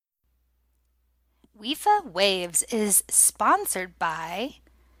WIFA Waves is sponsored by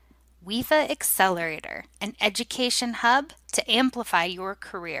WIFA Accelerator, an education hub to amplify your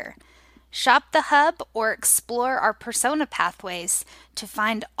career. Shop the hub or explore our persona pathways to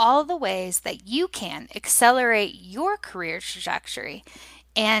find all the ways that you can accelerate your career trajectory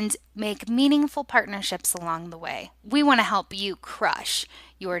and make meaningful partnerships along the way. We want to help you crush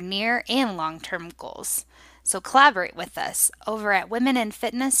your near and long-term goals. So collaborate with us over at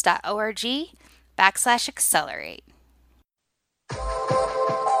womeninfitness.org/accelerate.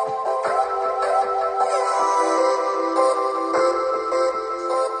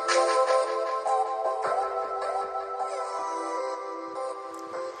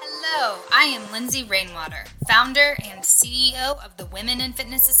 Hello, I am Lindsay Rainwater, founder and CEO of the Women in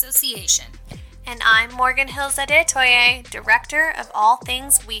Fitness Association. And I'm Morgan Hills Adetoye, Director of all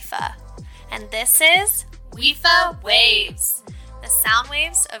things WIFA. And this is WIFA Waves, the sound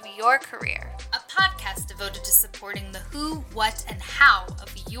waves of your career. a podcast devoted to supporting the who, what, and how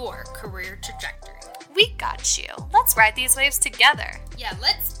of your career trajectory. We got you. Let's ride these waves together. Yeah,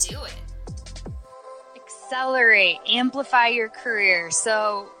 let's do it. Accelerate, amplify your career.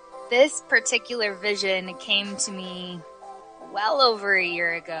 So this particular vision came to me well over a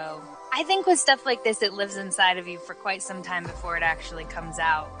year ago. I think with stuff like this, it lives inside of you for quite some time before it actually comes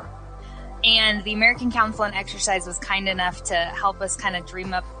out. And the American Council on Exercise was kind enough to help us kind of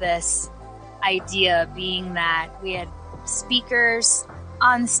dream up this idea, being that we had speakers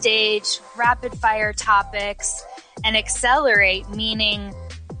on stage, rapid fire topics, and accelerate, meaning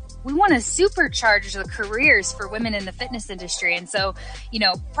we want to supercharge the careers for women in the fitness industry. And so,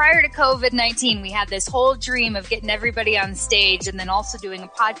 prior to COVID-19, we had this whole dream of getting everybody on stage and then also doing a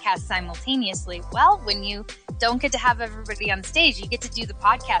podcast simultaneously. Well, when you don't get to have everybody on stage, you get to do the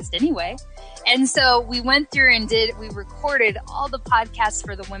podcast anyway. And so we went through and we recorded all the podcasts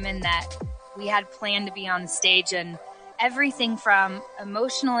for the women that we had planned to be on stage, and everything from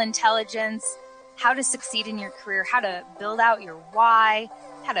emotional intelligence, how to succeed in your career, how to build out your why,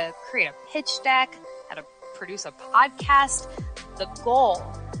 how to create a pitch deck, how to produce a podcast. The goal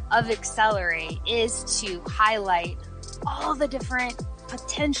of Accelerate is to highlight all the different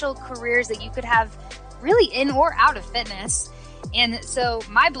potential careers that you could have really in or out of fitness. And so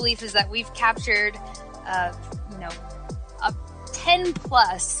my belief is that we've captured, 10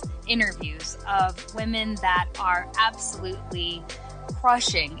 plus interviews of women that are absolutely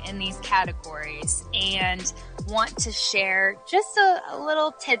crushing in these categories and want to share just a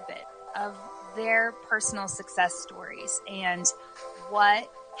little tidbit of their personal success stories and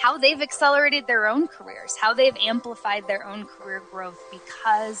how they've accelerated their own careers, how they've amplified their own career growth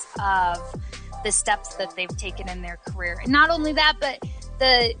because of the steps that they've taken in their career. And not only that, but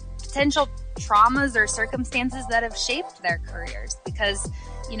the potential traumas or circumstances that have shaped their careers, because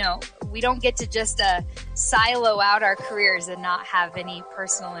we don't get to just silo out our careers and not have any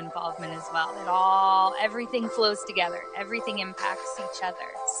personal involvement as well. Everything flows together. Everything impacts each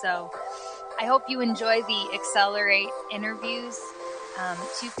other. So I hope you enjoy the Accelerate interviews.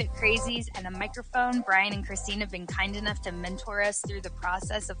 Two Fit Crazies and a microphone. Brian and Christine have been kind enough to mentor us through the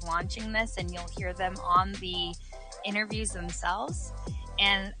process of launching this, and you'll hear them on the interviews themselves.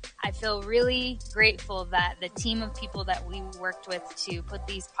 And I feel really grateful that the team of people that we worked with to put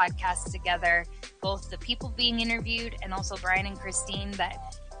these podcasts together, both the people being interviewed and also Brian and Christine,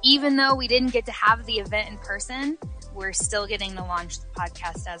 that even though we didn't get to have the event in person, we're still getting to launch the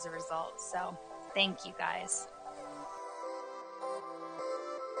podcast as a result. So thank you guys.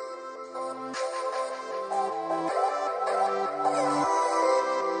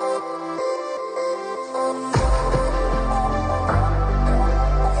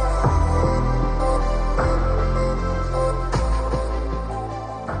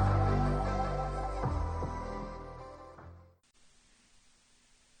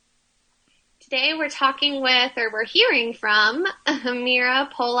 Today we're hearing from Mira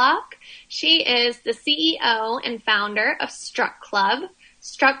Polak. She is the CEO and founder of Strut Club.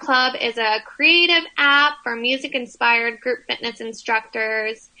 Strut Club is a creative app for music-inspired group fitness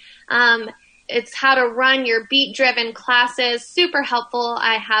instructors. It's how to run your beat-driven classes. Super helpful.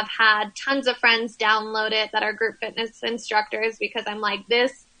 I have had tons of friends download it that are group fitness instructors because I'm like,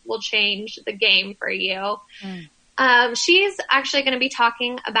 this will change the game for you. She's actually going to be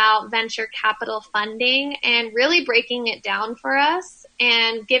talking about venture capital funding and really breaking it down for us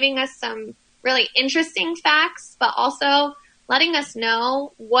and giving us some really interesting facts, but also letting us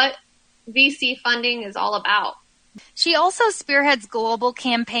know what VC funding is all about. She also spearheads global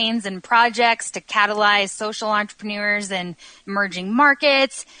campaigns and projects to catalyze social entrepreneurs in emerging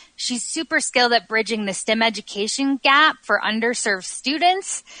markets. She's super skilled at bridging the STEM education gap for underserved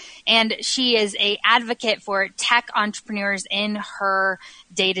students, and she is an advocate for tech entrepreneurs in her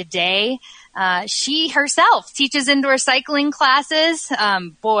day-to-day. She herself teaches indoor cycling classes.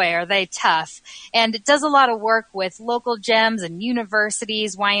 Boy, are they tough. And does a lot of work with local gyms and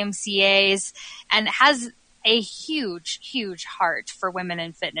universities, YMCAs, and has a huge, huge heart for women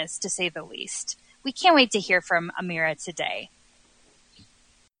in fitness, to say the least. We can't wait to hear from Amira today.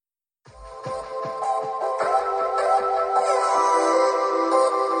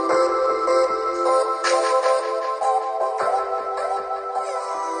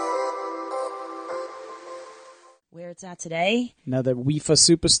 Where it's at today. Another WIFA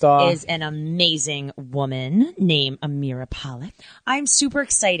superstar Is an amazing woman named Amira Pollock. I'm super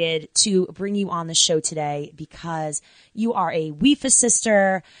excited to bring you on the show today because you are a WIFA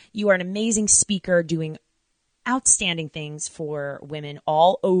sister. You are an amazing speaker doing outstanding things for women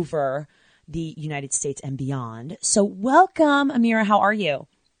all over the United States and beyond. So welcome, Amira. How are you?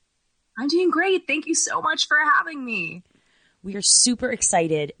 I'm doing great. Thank you so much for having me. We are super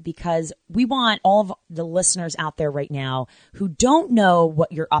excited because we want all of the listeners out there right now who don't know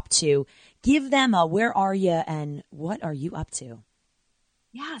what you're up to, give them a where are you and what are you up to?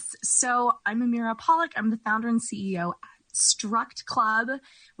 Yes. So I'm Amira Pollock. I'm the founder and CEO at Struct Club,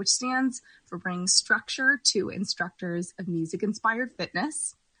 which stands for bringing structure to instructors of music-inspired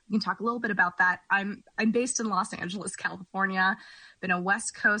fitness. We can talk a little bit about that. I'm based in Los Angeles, California. Been a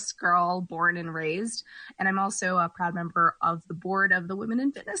West Coast girl, born and raised, and I'm also a proud member of the board of the Women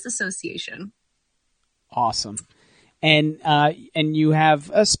in Fitness Association. awesome. And you have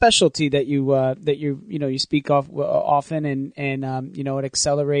a specialty that you speak of often, and at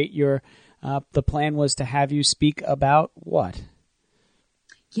Accelerate your the plan was to have you speak about what?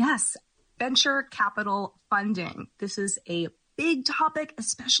 Yes, venture capital funding. This is a big topic,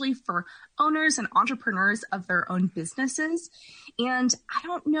 especially for owners and entrepreneurs of their own businesses. And I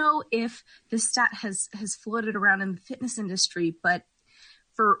don't know if this stat has floated around in the fitness industry, but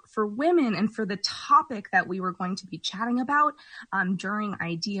for women and for the topic that we were going to be chatting about during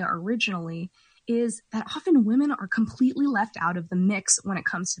IDEA originally, is that often women are completely left out of the mix when it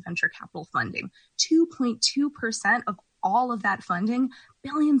comes to venture capital funding. 2.2% of all of that funding,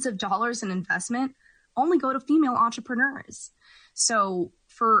 billions of dollars in investment, only go to female entrepreneurs. So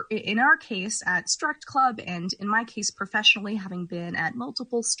in our case at Struct Club, and in my case professionally, having been at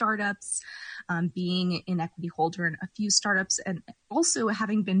multiple startups, being an equity holder in a few startups, and also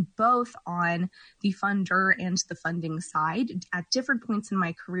having been both on the funder and the funding side at different points in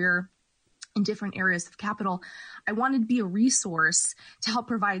my career in different areas of capital, I wanted to be a resource to help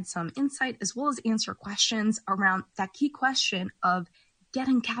provide some insight as well as answer questions around that key question of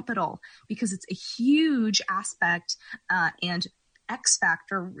getting capital, because it's a huge aspect and X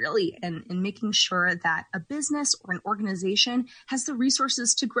factor really in making sure that a business or an organization has the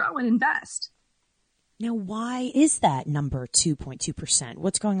resources to grow and invest. Now, why is that number 2.2%?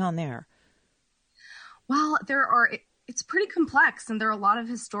 What's going on there? Well, it's pretty complex, and there are a lot of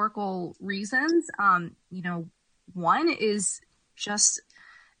historical reasons. One is just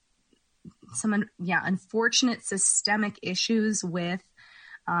some unfortunate systemic issues with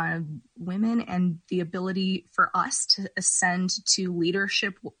women and the ability for us to ascend to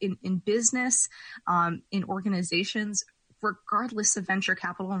leadership in business, in organizations, regardless of venture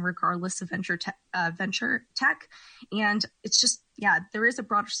capital and regardless of venture tech. And it's just, there is a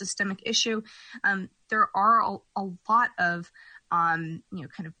broader systemic issue. There are a lot of, kind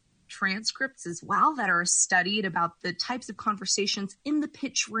of transcripts as well that are studied about the types of conversations in the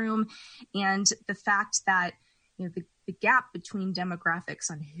pitch room, and the fact that, the gap between demographics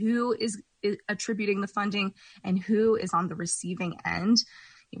on who is attributing the funding and who is on the receiving end.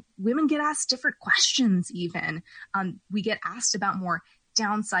 Women get asked different questions even. We get asked about more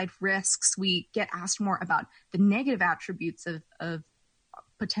downside risks. We get asked more about the negative attributes of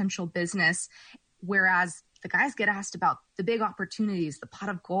potential business, whereas the guys get asked about the big opportunities, the pot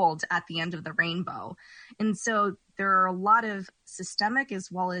of gold at the end of the rainbow. And so there are a lot of systemic as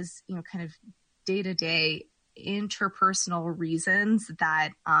well as, kind of day-to-day interpersonal reasons that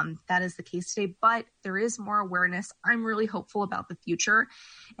that is the case today, but there is more awareness. I'm really hopeful about the future,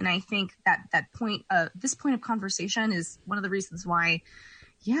 and I think that this point of conversation is one of the reasons why,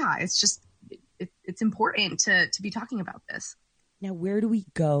 it's important to be talking about this. Now, where do we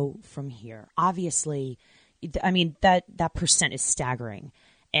go from here? Obviously, I mean that percent is staggering,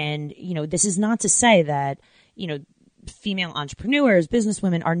 and this is not to say that female entrepreneurs,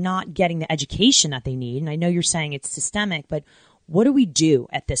 businesswomen are not getting the education that they need. And I know you're saying it's systemic, but what do we do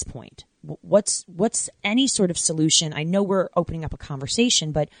at this point? What's any sort of solution? I know we're opening up a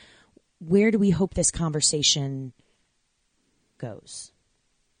conversation, but where do we hope this conversation goes?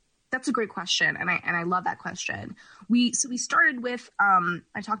 That's a great question, and I love that question. We started with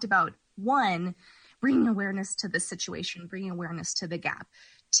I talked about, one, bringing awareness to the situation, bringing awareness to the gap.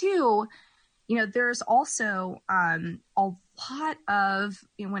 Two, there's also a lot of,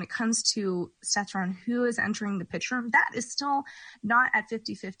 when it comes to stats around who is entering the pitch room, that is still not at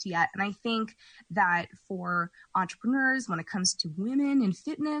 50-50 yet. And I think that for entrepreneurs, when it comes to women in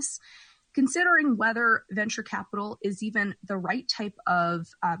fitness, considering whether venture capital is even the right type of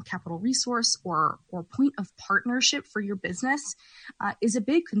capital resource or point of partnership for your business is a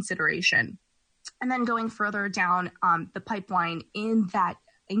big consideration. And then going further down the pipeline in that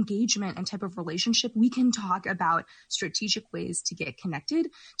engagement and type of relationship, we can talk about strategic ways to get connected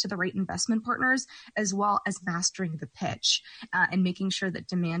to the right investment partners, as well as mastering the pitch and making sure that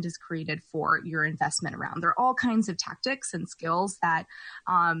demand is created for your investment round. There are all kinds of tactics and skills that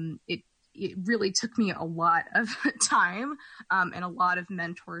it really took me a lot of time and a lot of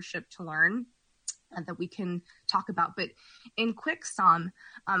mentorship to learn that we can talk about. But in quick sum,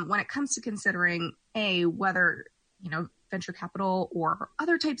 when it comes to considering whether venture capital or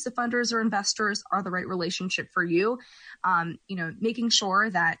other types of funders or investors are the right relationship for you, making sure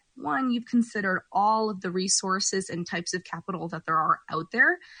that, one, you've considered all of the resources and types of capital that there are out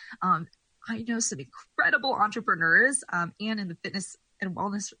there. I know some incredible entrepreneurs and in the fitness and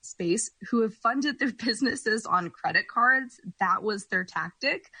wellness space who have funded their businesses on credit cards. That was their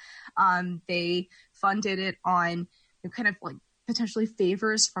tactic. They funded it on kind of like potentially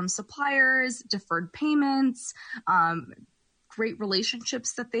favors from suppliers, deferred payments, great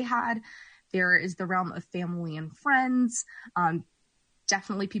relationships that they had. There is the realm of family and friends.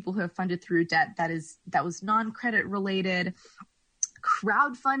 Definitely people who have funded through debt that was non-credit related.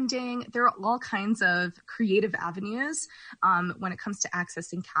 Crowdfunding. There are all kinds of creative avenues when it comes to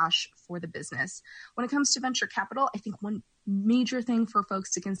accessing cash for the business. When it comes to venture capital, I think one major thing for folks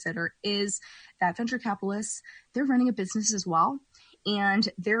to consider is that venture capitalists, they're running a business as well. And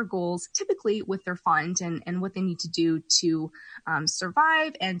their goals typically with their fund and what they need to do to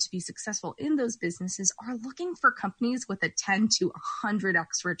survive and to be successful in those businesses are looking for companies with a 10 to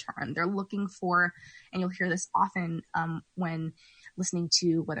 100x return. They're looking for, and you'll hear this often when listening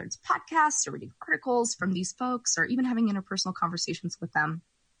to whether it's podcasts or reading articles from these folks or even having interpersonal conversations with them,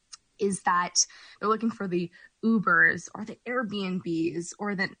 is that they're looking for the Ubers or the Airbnbs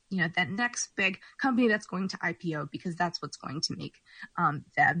or that next big company that's going to IPO, because that's what's going to make them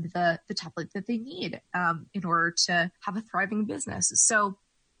the template that they need in order to have a thriving business. So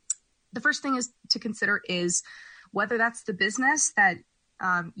the first thing is to consider is whether that's the business that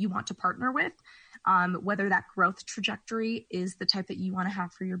you want to partner with, whether that growth trajectory is the type that you want to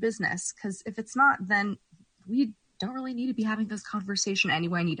have for your business. Because if it's not, then we don't really need to be having this conversation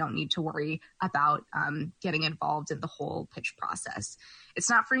anyway, and you don't need to worry about getting involved in the whole pitch process. It's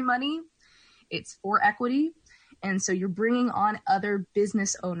not free money. It's for equity. And so you're bringing on other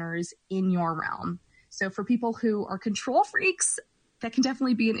business owners in your realm. So for people who are control freaks, that can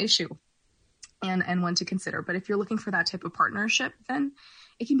definitely be an issue and one to consider. But if you're looking for that type of partnership, then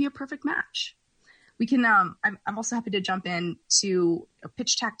it can be a perfect match. We can, I'm also happy to jump into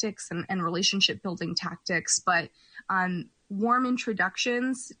pitch tactics and relationship building tactics, but warm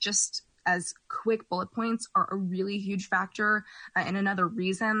introductions, just as quick bullet points, are a really huge factor. And another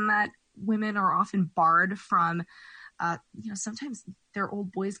reason that women are often barred from, sometimes their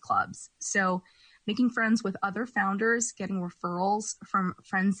old boys clubs. So making friends with other founders, getting referrals from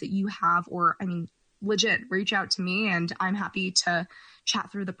friends that you have, legit reach out to me and I'm happy to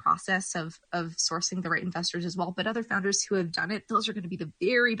chat through the process of sourcing the right investors as well. But other founders who have done it, those are going to be the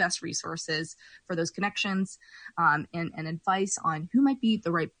very best resources for those connections and advice on who might be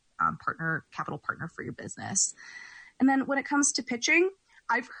the right capital partner for your business. And then when it comes to pitching,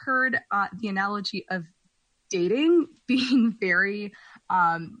 I've heard the analogy of dating being very,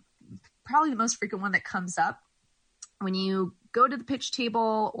 probably the most frequent one that comes up. When you go to the pitch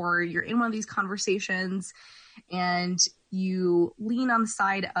table or you're in one of these conversations and you lean on the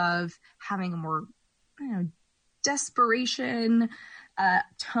side of having a more desperation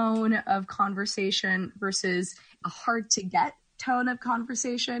tone of conversation versus a hard to get tone of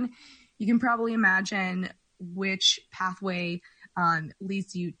conversation, you can probably imagine which pathway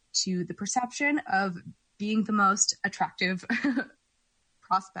leads you to the perception of being the most attractive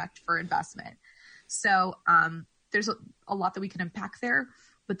prospect for investment. So there's a lot that we can unpack there,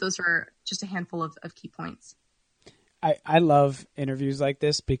 but those are just a handful of key points. I love interviews like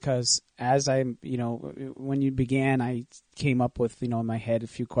this because as I'm, when you began, I came up with, in my head a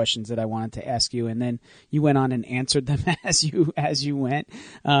few questions that I wanted to ask you, and then you went on and answered them as you went.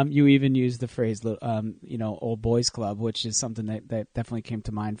 You even used the phrase, old boys club, which is something that definitely came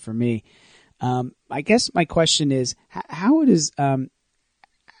to mind for me. I guess my question is,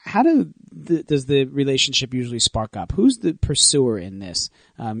 does the relationship usually spark up? Who's the pursuer in this?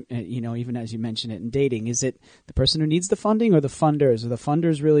 Even as you mentioned it in dating, is it the person who needs the funding or the funders? Are the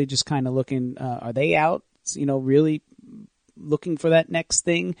funders really just kind of looking, are they out, really looking for that next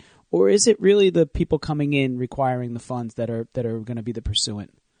thing? Or is it really the people coming in requiring the funds that are going to be the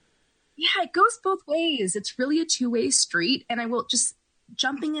pursuant? Yeah, it goes both ways. It's really a two-way street. And I will just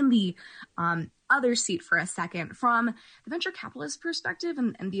jumping in the other seat for a second, from the venture capitalist perspective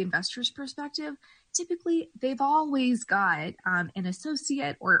and the investor's perspective, typically they've always got an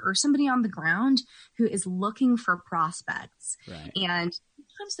associate or somebody on the ground who is looking for prospects. Right. And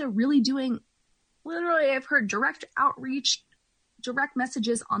sometimes they're really doing, literally, I've heard direct outreach, direct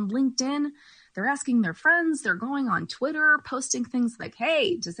messages on LinkedIn. They're asking their friends, they're going on Twitter, posting things like,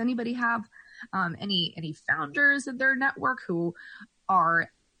 hey, does anybody have any founders in their network who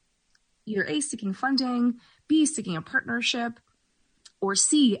are either A, seeking funding, B, seeking a partnership, or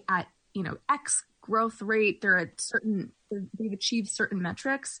C, at X growth rate, they've achieved certain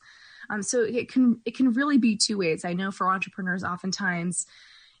metrics. So it can really be two ways. I know for entrepreneurs, oftentimes,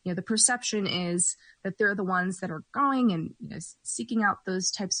 the perception is that they're the ones that are going and seeking out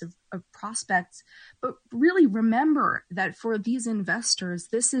those types of prospects. But really remember that for these investors,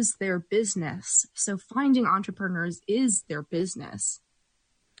 this is their business. So finding entrepreneurs is their business.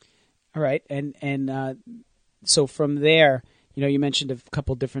 All right, and so from there, you mentioned a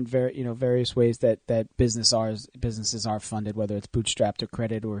couple different various ways that businesses are funded, whether it's bootstrapped or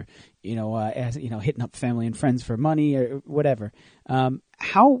credit, or hitting up family and friends for money or whatever.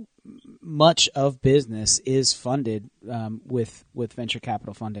 How much of business is funded with venture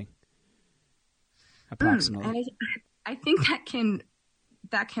capital funding, approximately? I think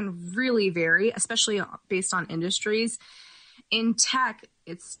that can really vary, especially based on industries. In tech,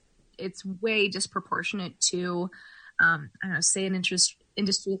 it's way disproportionate to, say an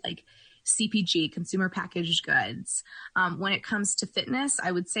industry like CPG, consumer packaged goods. When it comes to fitness,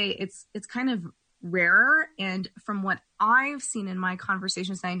 I would say it's kind of rarer. And from what I've seen in my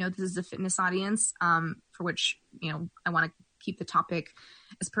conversations, and I know this is a fitness audience, for which, I want to keep the topic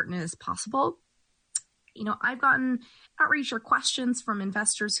as pertinent as possible. I've gotten outreach or questions from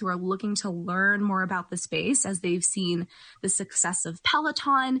investors who are looking to learn more about the space as they've seen the success of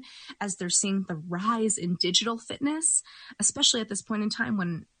Peloton, as they're seeing the rise in digital fitness, especially at this point in time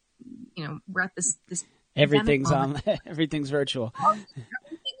when, we're at this everything's everything's virtual.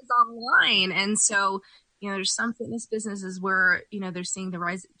 Everything's online. And so, there's some fitness businesses where, they're seeing the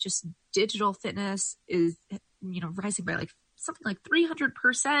rise, just digital fitness is, rising by something like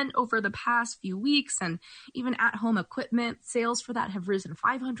 300% over the past few weeks. And even at-home equipment sales for that have risen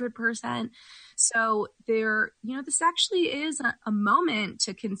 500%. So this actually is a moment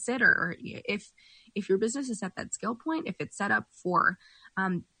to consider if your business is at that scale point, if it's set up for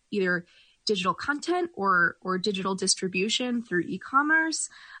either digital content or digital distribution through e-commerce.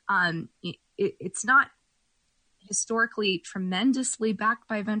 It's not historically tremendously backed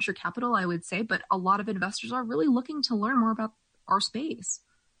by venture capital, I would say, but a lot of investors are really looking to learn more about our space.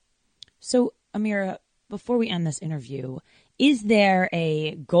 So, Amira, before we end this interview, is there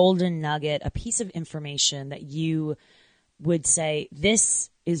a golden nugget, a piece of information that you would say,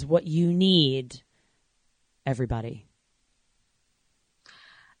 this is what you need, everybody?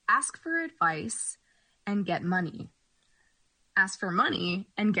 Ask for advice and get money. Ask for money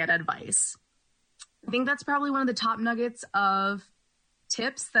and get advice. I think that's probably one of the top nuggets of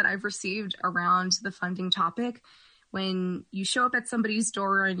tips that I've received around the funding topic. When you show up at somebody's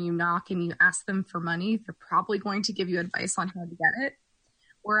door and you knock and you ask them for money, they're probably going to give you advice on how to get it.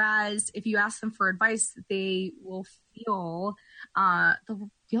 Whereas if you ask them for advice, they will feel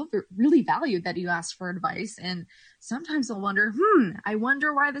really valued that you asked for advice. And sometimes they'll wonder, I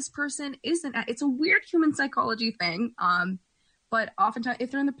wonder why this person isn't. It's a weird human psychology thing. But oftentimes,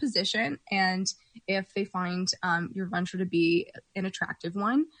 if they're in the position and if they find your venture to be an attractive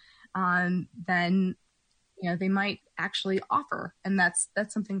one, then they might actually offer. And that's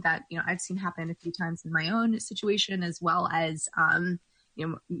something that I've seen happen a few times in my own situation, as well as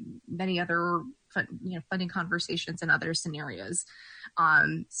many other funding conversations and other scenarios.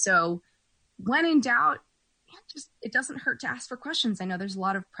 So when in doubt, it doesn't hurt to ask for questions. I know there's a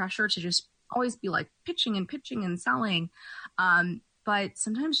lot of pressure to just always be like pitching and selling. But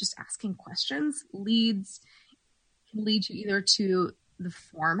sometimes just asking questions can lead you either to the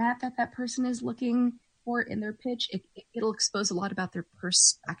format that person is looking for in their pitch. It'll expose a lot about their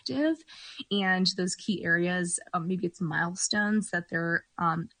perspective and those key areas. Maybe it's milestones that they're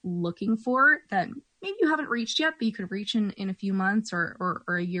looking for that maybe you haven't reached yet, but you could reach in a few months or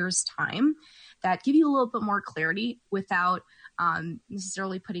a year's time, that give you a little bit more clarity without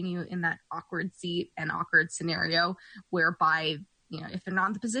necessarily putting you in that awkward seat and awkward scenario whereby, if they're not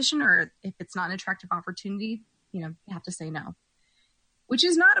in the position or if it's not an attractive opportunity, you have to say no. Which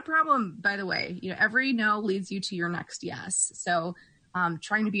is not a problem, by the way. Every no leads you to your next yes. So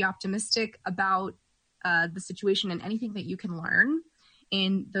trying to be optimistic about the situation and anything that you can learn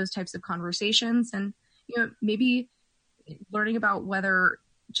in those types of conversations, and maybe learning about whether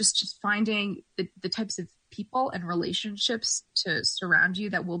just finding the types of people and relationships to surround you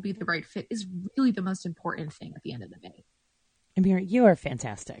that will be the right fit is really the most important thing at the end of the day. Amira, you are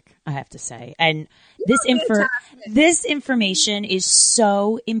fantastic, I have to say. And this information is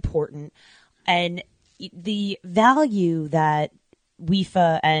so important. And the value that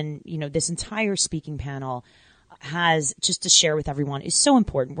WIFA and, this entire speaking panel has just to share with everyone is so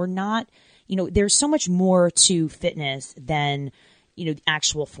important. We're not, there's so much more to fitness than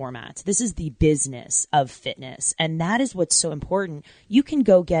actual formats. This is the business of fitness. And that is what's so important. You can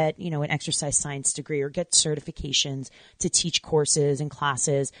go get, an exercise science degree or get certifications to teach courses and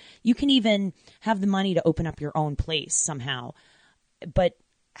classes. You can even have the money to open up your own place somehow. But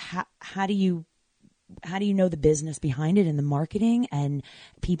how do you know the business behind it and the marketing, and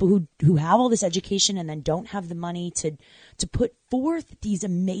people who have all this education and then don't have the money to put forth these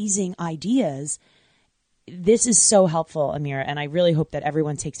amazing ideas? This is so helpful, Amira, and I really hope that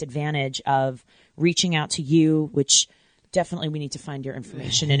everyone takes advantage of reaching out to you, which definitely we need to find your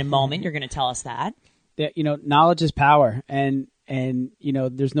information in a moment. You're going to tell us that. Knowledge is power, and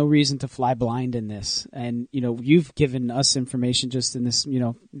there's no reason to fly blind in this. And you've given us information just in this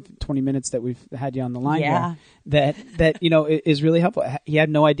 20 minutes that we've had you on the line here that is really helpful. You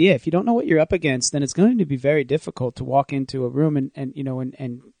had no idea. If you don't know what you're up against, then it's going to be very difficult to walk into a room and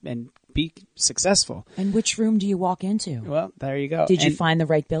be successful. And which room do you walk into? Well, there you go. Did you find the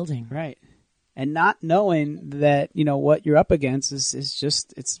right building? Right. And not knowing that, what you're up against is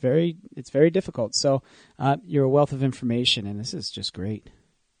just, it's very difficult. So you're a wealth of information, and this is just great.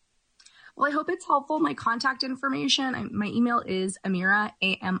 Well, I hope it's helpful. My contact information, my email is Amira,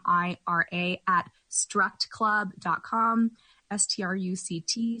 Amira, at structclub.com,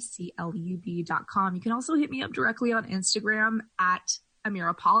 structclub.com. You can also hit me up directly on Instagram at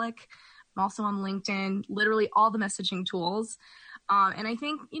Amira Pollock. I'm also on LinkedIn, literally all the messaging tools. And I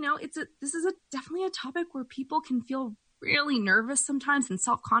think, this is definitely a topic where people can feel really nervous sometimes and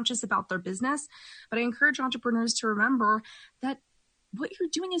self-conscious about their business. But I encourage entrepreneurs to remember that what you're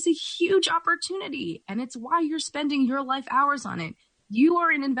doing is a huge opportunity, and it's why you're spending your life hours on it. You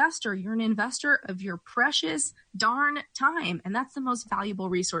are an investor. You're an investor of your precious darn time. And that's the most valuable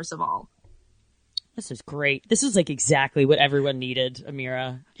resource of all. This is great. This is like exactly what everyone needed,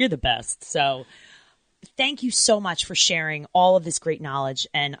 Amira. You're the best. So thank you so much for sharing all of this great knowledge.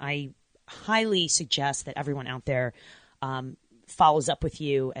 And I highly suggest that everyone out there follows up with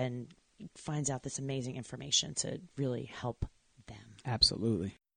you and finds out this amazing information to really help them. Absolutely.